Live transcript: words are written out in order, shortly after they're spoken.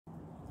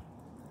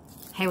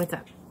Hey, what's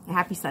up?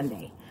 Happy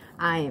Sunday.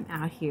 I am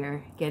out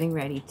here getting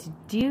ready to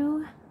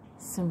do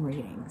some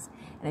readings.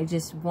 And I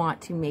just want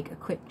to make a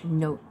quick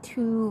note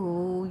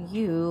to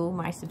you,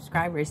 my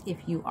subscribers, if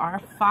you are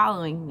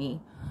following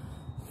me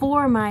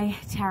for my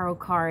tarot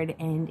card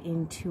and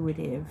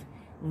intuitive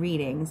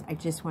readings. I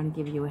just want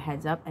to give you a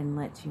heads up and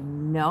let you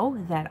know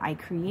that I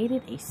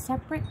created a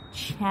separate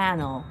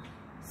channel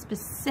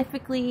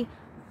specifically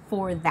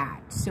for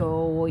that.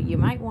 So you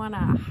might want to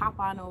hop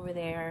on over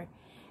there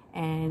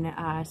and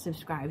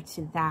subscribe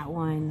to that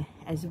one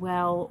as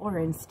well, or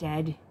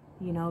instead,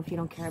 you know, if you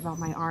don't care about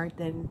my art,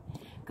 then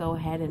go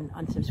ahead and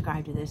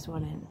unsubscribe to this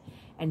one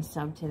and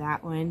sub to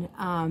that one.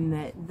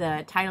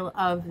 The title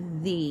of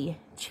the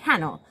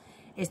channel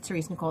is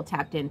Therese Nicole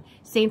Tapped In,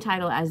 same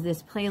title as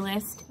this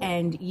playlist,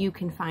 and you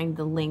can find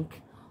the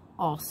link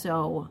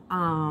also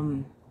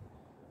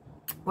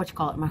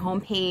my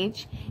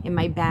homepage, in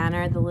my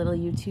banner, the little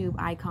YouTube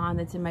icon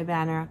that's in my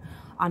banner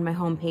on my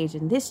homepage,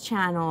 and this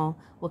channel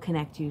will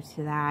connect you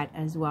to that,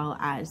 as well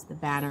as the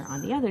banner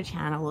on the other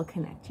channel will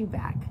connect you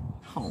back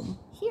home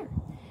here.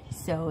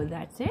 So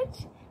that's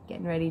it.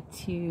 Getting ready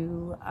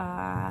to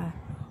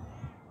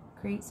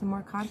create some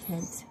more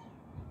content,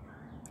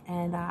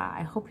 and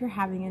I hope you're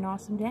having an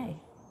awesome day.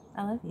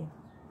 I love you.